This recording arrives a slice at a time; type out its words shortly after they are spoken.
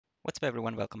What's up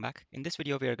everyone, welcome back. In this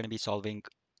video, we are going to be solving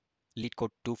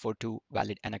Leetcode 242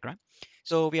 valid anagram.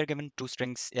 So we are given two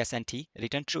strings s and t,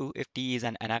 return true if t is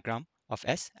an anagram of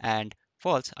s and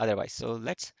false otherwise. So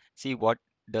let's see what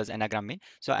does anagram mean.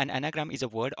 So an anagram is a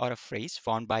word or a phrase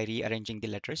formed by rearranging the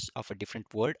letters of a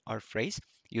different word or phrase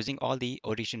using all the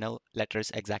original letters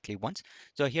exactly once.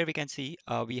 So here we can see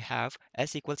we have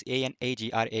s equals a n a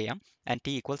g r a m and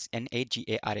t equals n a g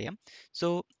a r a m.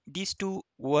 So these two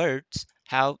words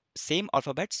have same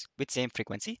alphabets with same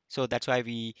frequency. So that's why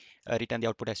we return the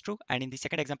output as true. And in the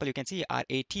second example, you can see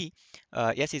RAT,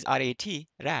 S is RAT,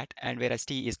 rat, and whereas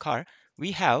T is car.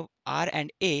 We have R and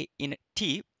A in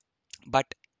T, but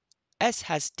S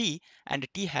has T and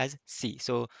T has C.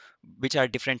 So which are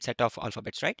different set of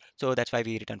alphabets, right? So that's why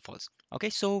we return false.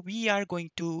 Okay, so we are going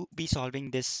to be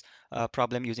solving this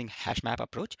problem using hash map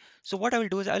approach. So what I will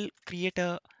do is I'll create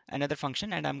another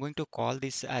function and I'm going to call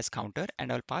this as counter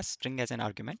and I'll pass string as an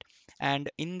argument. And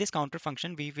in this counter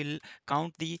function, we will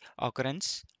count the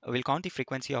occurrence, we'll count the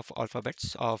frequency of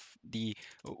alphabets of the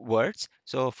words.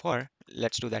 So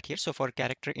let's do that here. So for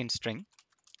character in string,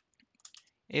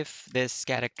 if this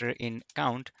character in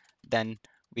count, then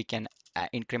we can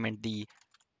increment the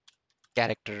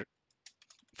character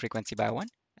frequency by 1.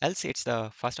 Else it's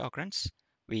the first occurrence.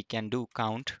 We can do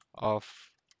count of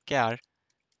char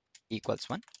equals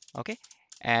 1. Okay.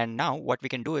 And now what we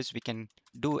can do is we can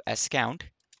do s count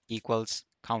equals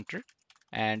counter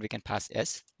and we can pass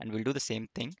s and we'll do the same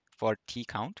thing for t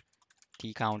count.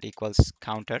 T count equals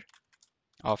counter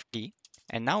of t.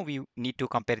 And now we need to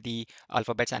compare the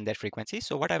alphabets and their frequency.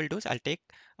 So what I will do is I'll take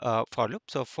for loop.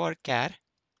 So for char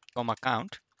comma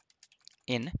count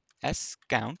in s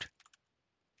count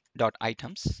dot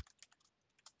items,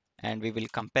 and we will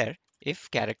compare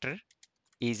if character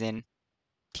is in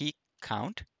t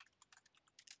count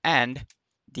and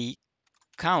the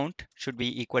count should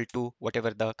be equal to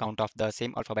whatever the count of the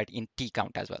same alphabet in t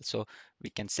count as well. So we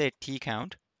can say t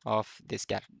count of this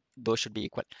character, those should be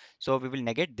equal. So we will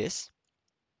negate this.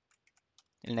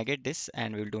 We'll negate this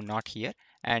and we'll do not here.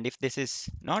 And if this is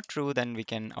not true, then we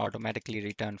can automatically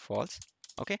return false.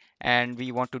 Okay, and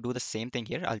we want to do the same thing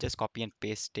here. I'll just copy and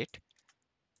paste it.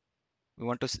 We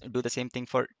want to do the same thing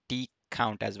for t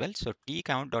count as well. So t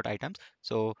count dot items.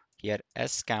 So here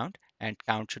s count and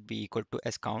count should be equal to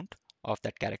s count of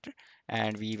that character,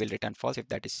 and we will return false if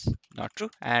that is not true.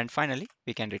 And finally,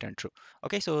 we can return true.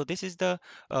 Okay, so this is the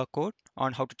code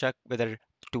on how to check whether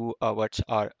two words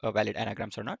are valid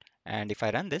anagrams or not. And if I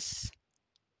run this,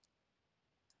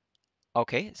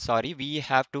 okay, sorry, we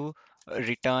have to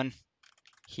return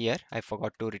here. I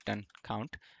forgot to return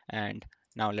count. And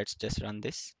now let's just run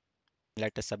this.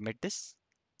 Let us submit this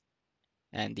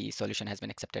and the solution has been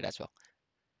accepted as well.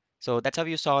 So that's how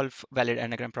you solve valid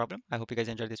anagram problem. I hope you guys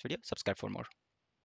enjoyed this video. Subscribe for more.